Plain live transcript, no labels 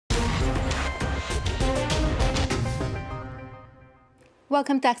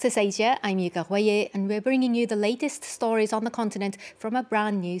Welcome to Access Asia. I'm Yuka Huye, and we're bringing you the latest stories on the continent from a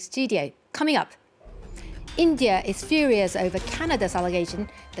brand new studio. Coming up, India is furious over Canada's allegation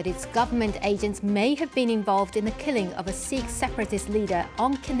that its government agents may have been involved in the killing of a Sikh separatist leader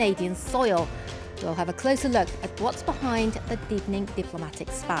on Canadian soil. We'll have a closer look at what's behind the deepening diplomatic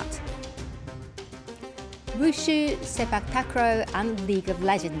spat. Wushu, Sepak Takraw and League of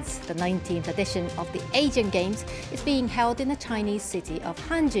Legends, the 19th edition of the Asian Games, is being held in the Chinese city of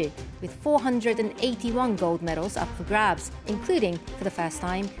Hangzhou, with 481 gold medals up for grabs, including, for the first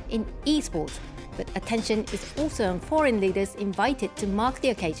time, in esports. But attention is also on foreign leaders invited to mark the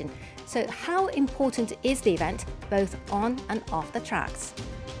occasion. So how important is the event, both on and off the tracks?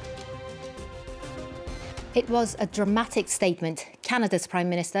 It was a dramatic statement. Canada's Prime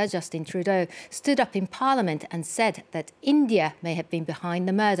Minister, Justin Trudeau, stood up in Parliament and said that India may have been behind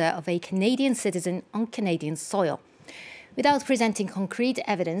the murder of a Canadian citizen on Canadian soil. Without presenting concrete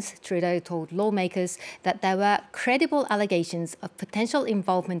evidence, Trudeau told lawmakers that there were credible allegations of potential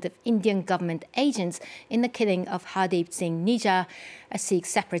involvement of Indian government agents in the killing of Hardeep Singh Nijjar, a Sikh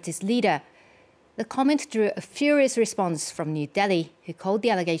separatist leader. The comment drew a furious response from New Delhi, who called the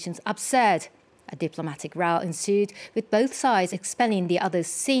allegations absurd. A diplomatic row ensued, with both sides expelling the other's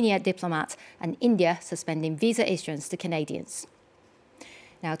senior diplomat and India suspending visa issuance to Canadians.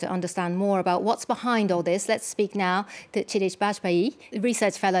 Now, to understand more about what's behind all this, let's speak now to Chirish Bajpai,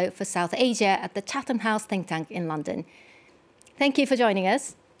 Research Fellow for South Asia at the Chatham House think tank in London. Thank you for joining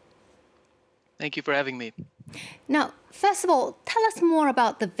us. Thank you for having me. Now, first of all, tell us more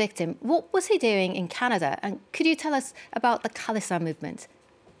about the victim. What was he doing in Canada? And could you tell us about the Khalistan movement?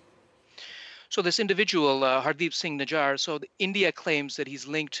 So this individual, Hardeep Singh Nijjar, India claims that he's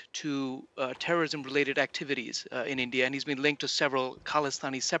linked to terrorism-related activities in India, and he's been linked to several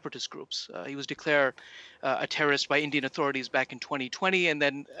Khalistani separatist groups. He was declared a terrorist by Indian authorities back in 2020, and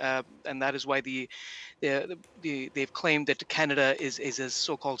that is why they've claimed that Canada is a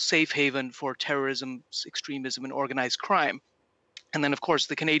so-called safe haven for terrorism, extremism, and organized crime. And then, of course,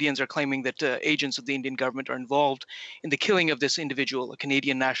 the Canadians are claiming that agents of the Indian government are involved in the killing of this individual, a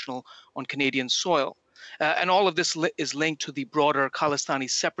Canadian national, on Canadian soil. And all of this is linked to the broader Khalistani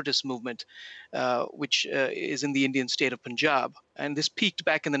separatist movement, which is in the Indian state of Punjab. And this peaked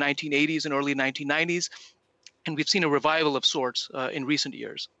back in the 1980s and early 1990s, and we've seen a revival of sorts in recent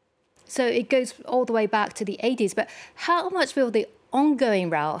years. So it goes all the way back to the 80s, but how much will the ongoing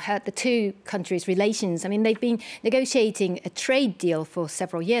row hurt the two countries' relations? I mean, they've been negotiating a trade deal for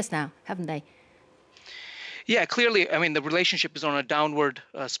several years now, haven't they? Yeah, clearly, I mean, the relationship is on a downward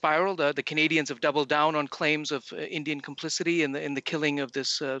spiral. The Canadians have doubled down on claims of Indian complicity in the killing of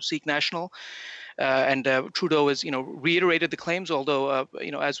this Sikh national. And Trudeau has, reiterated the claims, although,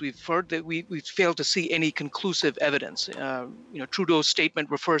 as we've heard, that we've failed to see any conclusive evidence. Trudeau's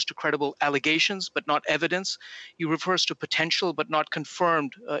statement refers to credible allegations, but not evidence. He refers to potential, but not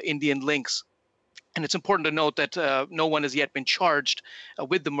confirmed Indian links. And it's important to note that no one has yet been charged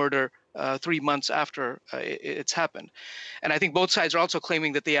with the murder 3 months after it's happened. And I think both sides are also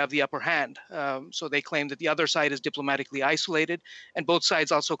claiming that they have the upper hand. So they claim that the other side is diplomatically isolated, and both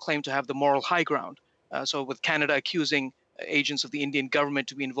sides also claim to have the moral high ground. So with Canada accusing agents of the Indian government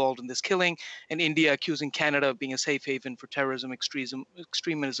to be involved in this killing, and India accusing Canada of being a safe haven for terrorism,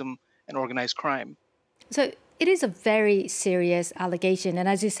 extremism, and organized crime. So it is a very serious allegation, and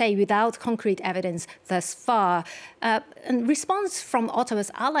as you say, without concrete evidence thus far. And response from Ottawa's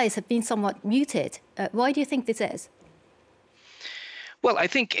allies have been somewhat muted. Why do you think this is? Well, I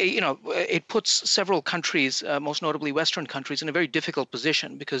think, it puts several countries, most notably Western countries, in a very difficult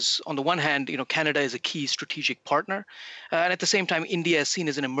position because on the one hand, Canada is a key strategic partner. And at the same time, India is seen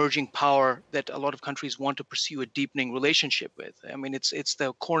as an emerging power that a lot of countries want to pursue a deepening relationship with. I mean, it's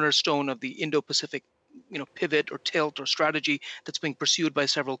the cornerstone of the Indo-Pacific pivot or tilt or strategy that's being pursued by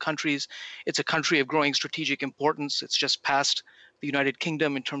several countries. It's a country of growing strategic importance. It's just passed the United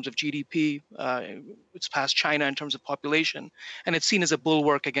Kingdom in terms of GDP. It's passed China in terms of population. And it's seen as a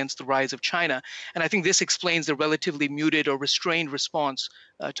bulwark against the rise of China. And I think this explains the relatively muted or restrained response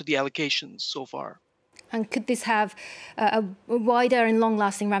to the allegations so far. And could this have a wider and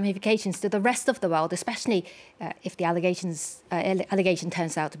long-lasting ramifications to the rest of the world, especially if the allegation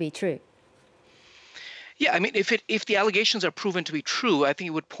turns out to be true? Yeah, I mean, if the allegations are proven to be true, I think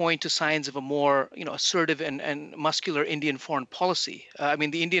it would point to signs of a more, assertive and muscular Indian foreign policy. I mean,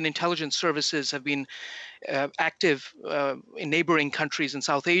 the Indian intelligence services have been active in neighboring countries in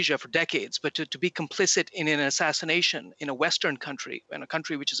South Asia for decades, but to be complicit in an assassination in a Western country, in a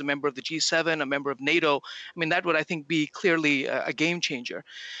country which is a member of the G7, a member of NATO, I mean, that would, I think, be clearly a game changer.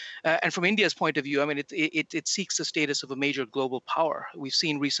 And from India's point of view, I mean, it seeks the status of a major global power. We've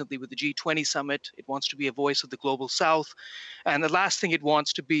seen recently with the G20 summit, it wants to be a voice of the global South. And the last thing it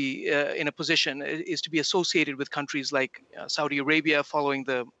wants to be in a position is to be associated with countries like Saudi Arabia following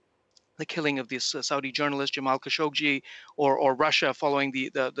the killing of this Saudi journalist Jamal Khashoggi, or Russia following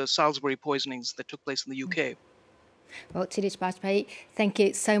the Salisbury poisonings that took place in the UK. Well, Chirich Bajpai, thank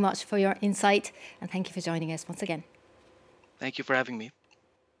you so much for your insight, and thank you for joining us once again. Thank you for having me.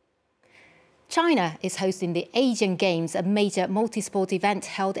 China is hosting the Asian Games, a major multi-sport event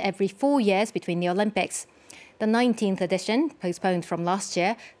held every 4 years between the Olympics. The 19th edition, postponed from last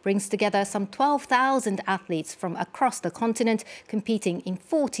year, brings together some 12,000 athletes from across the continent competing in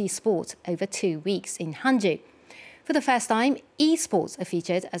 40 sports over 2 weeks in Hangzhou. For the first time, esports are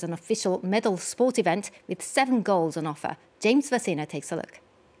featured as an official medal sport event with 7 goals on offer. James Versina takes a look.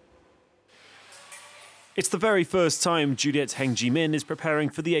 It's the very first time Juliet Heng Jimin is preparing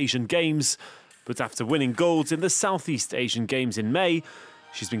for the Asian Games. But after winning gold in the Southeast Asian Games in May,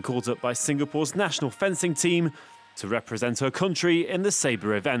 she's been called up by Singapore's national fencing team to represent her country in the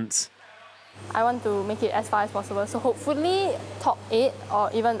sabre event. I want to make it as far as possible, so hopefully top 8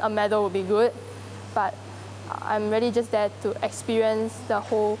 or even a medal would be good. But I'm really just there to experience the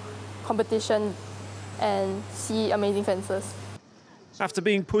whole competition and see amazing fences. After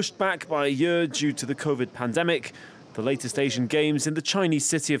being pushed back by a year due to the COVID pandemic, the latest Asian Games in the Chinese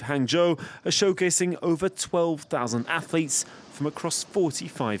city of Hangzhou are showcasing over 12,000 athletes from across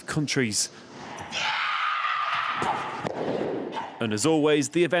 45 countries. And as always,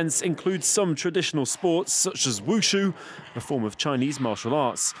 the events include some traditional sports such as wushu, a form of Chinese martial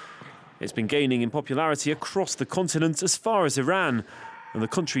arts. It's been gaining in popularity across the continent as far as Iran, and the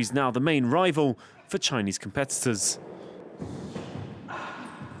country's now the main rival for Chinese competitors.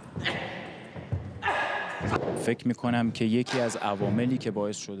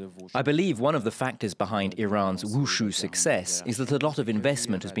 I believe one of the factors behind Iran's wushu success is that a lot of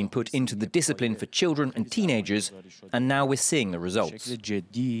investment has been put into the discipline for children and teenagers, and now we're seeing the results.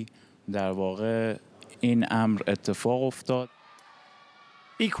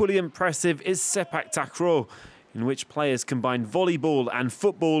 Equally impressive is sepak takraw, in which players combine volleyball and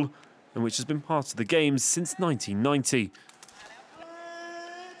football, and which has been part of the Games since 1990.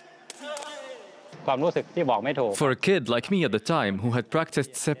 For a kid like me at the time, who had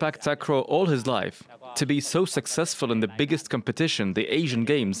practiced sepak takraw all his life, to be so successful in the biggest competition, the Asian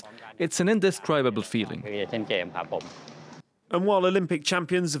Games, it's an indescribable feeling. And while Olympic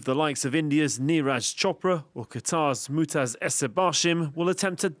champions of the likes of India's Neeraj Chopra or Qatar's Mutaz Essebashim will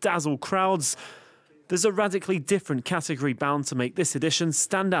attempt to dazzle crowds, there's a radically different category bound to make this edition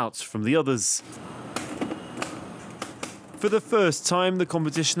stand out from the others. For the first time, the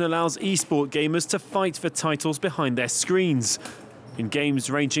competition allows esport gamers to fight for titles behind their screens, in games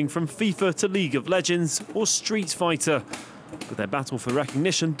ranging from FIFA to League of Legends or Street Fighter. But their battle for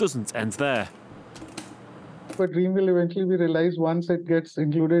recognition doesn't end there. But dream will eventually be realized once it gets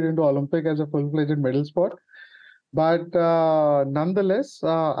included into Olympic as a full-fledged medal sport. But nonetheless,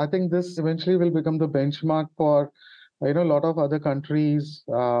 I think this eventually will become the benchmark for a lot of other countries.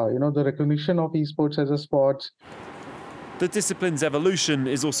 The recognition of esports as a sport. The discipline's evolution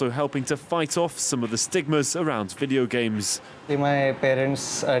is also helping to fight off some of the stigmas around video games. My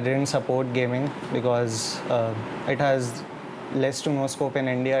parents didn't support gaming because it has less to no scope in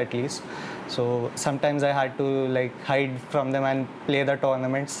India, at least. So sometimes I had to hide from them and play the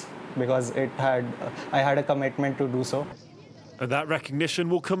tournaments because I had a commitment to do so. And that recognition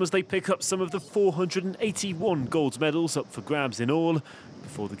will come as they pick up some of the 481 gold medals up for grabs in all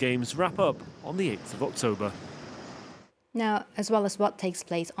before the Games wrap up on the 8th of October. Now, as well as what takes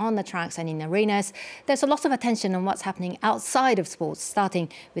place on the tracks and in arenas, there's a lot of attention on what's happening outside of sports, starting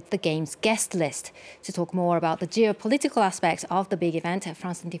with the Games guest list. To talk more about the geopolitical aspects of the big event,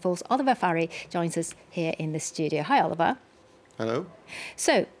 France 24's Oliver Farry joins us here in the studio. Hi, Oliver. Hello.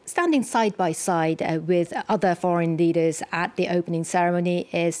 So, standing side by side with other foreign leaders at the opening ceremony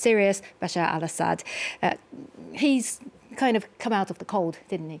is Syria's Bashar al-Assad. He's kind of come out of the cold,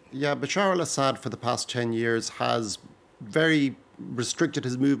 didn't he? Yeah, Bashar al-Assad for the past 10 years has very restricted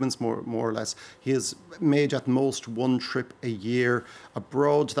his movements more or less. He has made at most one trip a year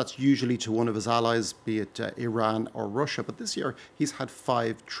abroad. That's usually to one of his allies, be it Iran or Russia. But this year he's had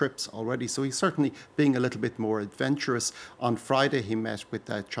 5 trips already. So he's certainly being a little bit more adventurous. On Friday he met with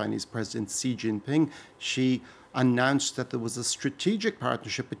Chinese President Xi Jinping. Xi announced that there was a strategic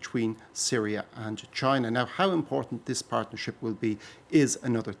partnership between Syria and China. Now, how important this partnership will be is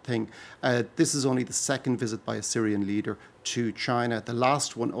another thing. This is only the second visit by a Syrian leader to China. The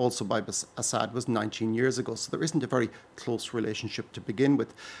last one, also by Assad, was 19 years ago, so there isn't a very close relationship to begin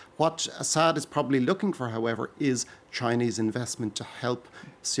with. What Assad is probably looking for, however, is Chinese investment to help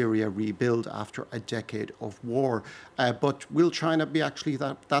Syria rebuild after a decade of war. But will China be actually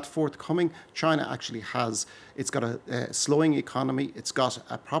that forthcoming? China actually has, it's got a slowing economy, it's got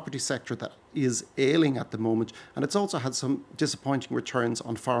a property sector that is ailing at the moment, and it's also had some disappointing returns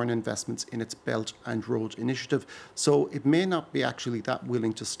on foreign investments in its Belt and Road initiative. So it may not be actually that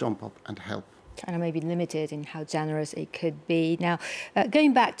willing to stump up and help. China may be limited in how generous it could be. Now,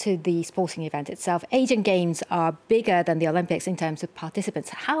 going back to the sporting event itself, Asian Games are bigger than the Olympics in terms of participants.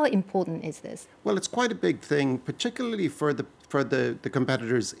 How important is this? Well, it's quite a big thing, particularly for the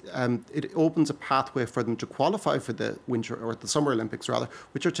competitors. It opens a pathway for them to qualify for the Winter or the Summer Olympics, rather,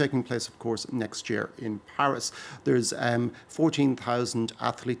 which are taking place, of course, next year in Paris. There's 14,000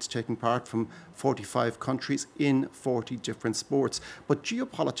 athletes taking part from 45 countries in 40 different sports. But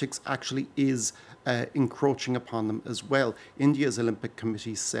geopolitics actually is encroaching upon them as well. India's Olympic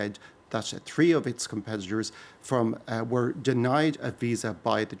Committee said that 3 of its competitors were denied a visa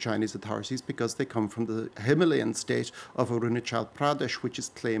by the Chinese authorities because they come from the Himalayan state of Arunachal Pradesh, which is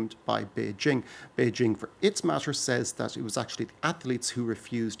claimed by Beijing. Beijing, for its matter, says that it was actually the athletes who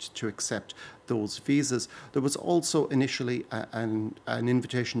refused to accept those visas. There was also initially an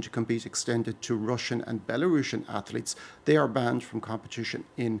invitation to compete extended to Russian and Belarusian athletes. They are banned from competition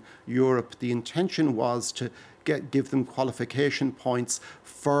in Europe. The intention was to give them qualification points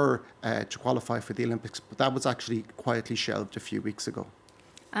to qualify for the Olympics, but that was actually quietly shelved a few weeks ago.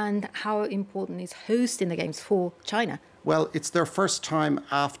 And how important is hosting the Games for China? Well, it's their first time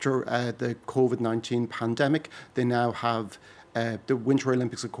after the COVID-19 pandemic. They now have the Winter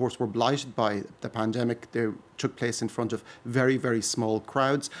Olympics, of course, were blighted by the pandemic. They took place in front of very, very small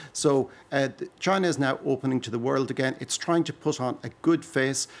crowds. So China is now opening to the world again. It's trying to put on a good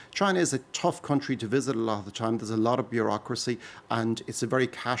face. China is a tough country to visit a lot of the time. There's a lot of bureaucracy, and it's a very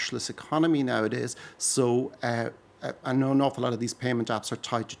cashless economy nowadays. So I know an awful lot of these payment apps are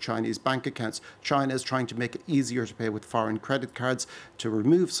tied to Chinese bank accounts. China is trying to make it easier to pay with foreign credit cards, to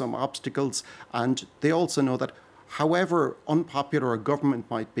remove some obstacles. And they also know that however unpopular a government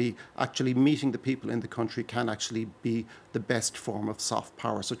might be, actually meeting the people in the country can actually be the best form of soft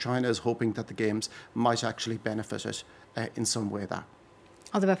power. So China is hoping that the Games might actually benefit it in some way there.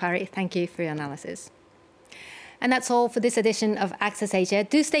 Oliver Farry, thank you for your analysis. And that's all for this edition of Access Asia.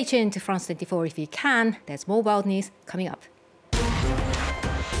 Do stay tuned to France 24 if you can. There's more world news coming up.